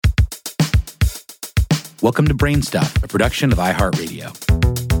Welcome to BrainStuff, a production of iHeartRadio.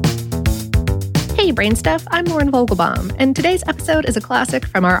 Hey, BrainStuff, I'm Lauren Vogelbaum, and today's episode is a classic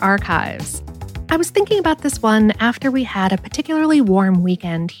from our archives. I was thinking about this one after we had a particularly warm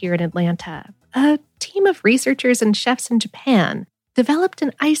weekend here in Atlanta. A team of researchers and chefs in Japan developed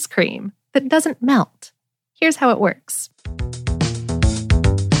an ice cream that doesn't melt. Here's how it works.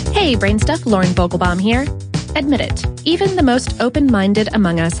 Hey, BrainStuff, Lauren Vogelbaum here. Admit it, even the most open-minded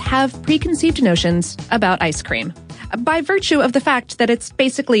among us have preconceived notions about ice cream. By virtue of the fact that it's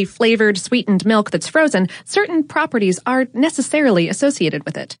basically flavored, sweetened milk that's frozen, certain properties are necessarily associated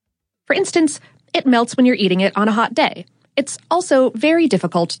with it. For instance, it melts when you're eating it on a hot day. It's also very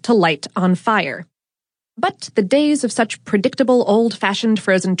difficult to light on fire. But the days of such predictable, old-fashioned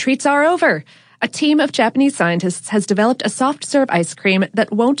frozen treats are over. A team of Japanese scientists has developed a soft-serve ice cream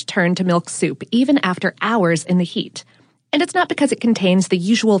that won't turn to milk soup even after hours in the heat. And it's not because it contains the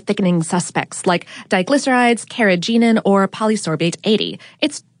usual thickening suspects like diglycerides, carrageenan, or polysorbate 80.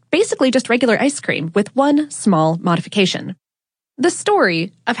 It's basically just regular ice cream with one small modification. The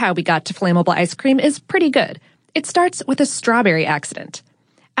story of how we got to flammable ice cream is pretty good. It starts with a strawberry accident.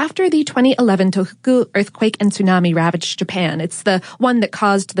 After the 2011 Tohoku earthquake and tsunami ravaged Japan, it's the one that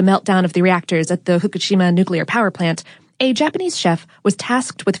caused the meltdown of the reactors at the Fukushima nuclear power plant, a Japanese chef was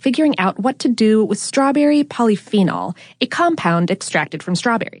tasked with figuring out what to do with strawberry polyphenol, a compound extracted from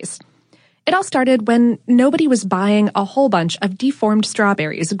strawberries. It all started when nobody was buying a whole bunch of deformed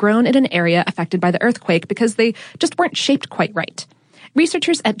strawberries grown in an area affected by the earthquake because they just weren't shaped quite right.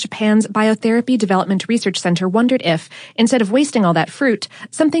 Researchers at Japan's Biotherapy Development Research Center wondered if, instead of wasting all that fruit,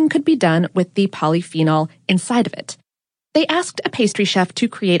 something could be done with the polyphenol inside of it. They asked a pastry chef to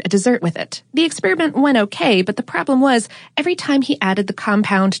create a dessert with it. The experiment went okay, but the problem was, every time he added the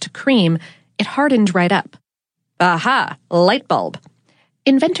compound to cream, it hardened right up. Aha! Light bulb.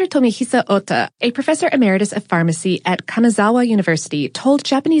 Inventor Tomihisa Ota, a professor emeritus of pharmacy at Kanazawa University, told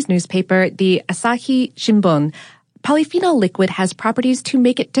Japanese newspaper the Asahi Shimbun, polyphenol liquid has properties to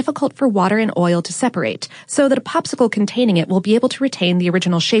make it difficult for water and oil to separate, so that a popsicle containing it will be able to retain the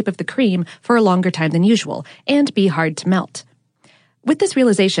original shape of the cream for a longer time than usual, and be hard to melt. With this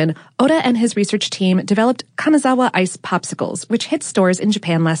realization, Oda and his research team developed Kanazawa Ice Popsicles, which hit stores in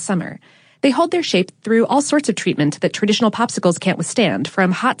Japan last summer. They hold their shape through all sorts of treatment that traditional popsicles can't withstand,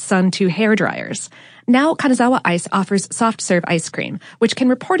 from hot sun to hair dryers. Now, Kanazawa Ice offers soft-serve ice cream, which can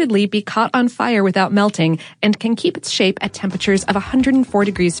reportedly be caught on fire without melting and can keep its shape at temperatures of 104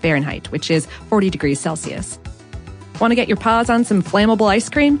 degrees Fahrenheit, which is 40 degrees Celsius. Want to get your paws on some flammable ice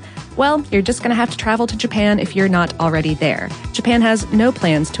cream? Well, you're just going to have to travel to Japan if you're not already there. Japan has no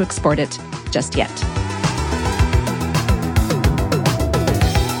plans to export it just yet.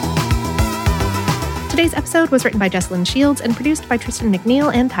 Today's episode was written by Jesslyn Shields and produced by Tristan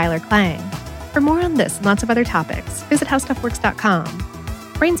McNeil and Tyler Klang. For more on this and lots of other topics, visit howstuffworks.com.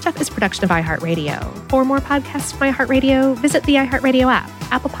 BrainStuff is a production of iHeartRadio. For more podcasts from iHeartRadio, visit the iHeartRadio app,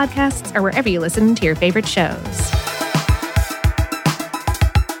 Apple Podcasts, or wherever you listen to your favorite shows.